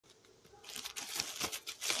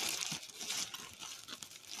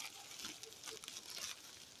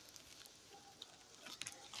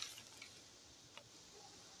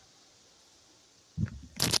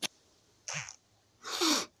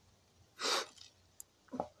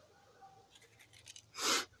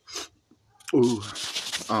Ooh,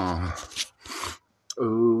 uh,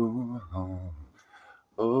 ooh,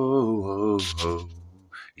 oh,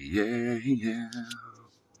 yeah, yeah.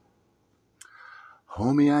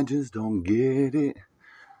 Homie, I just don't get it.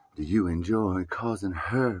 Do you enjoy causing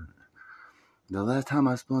hurt? The last time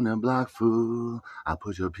I spun a block, fool, I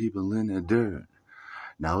put your people in the dirt.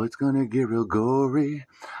 Now it's gonna get real gory.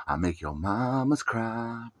 I make your mamas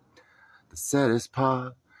cry. The saddest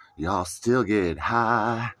part, y'all still get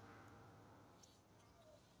high.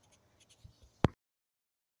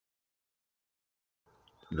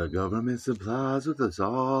 The government supplies with us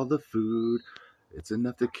all the food. It's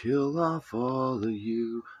enough to kill off all of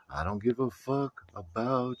you. I don't give a fuck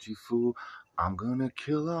about you, fool. I'm gonna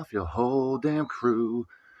kill off your whole damn crew.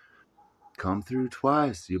 Come through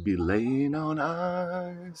twice, you'll be laying on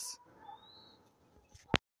ice.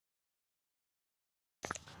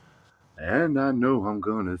 And I know I'm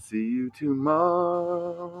gonna see you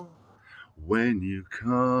tomorrow. When you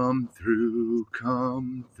come through,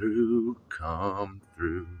 come through, come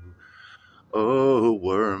through. Oh,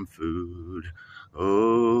 worm food.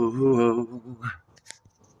 Oh,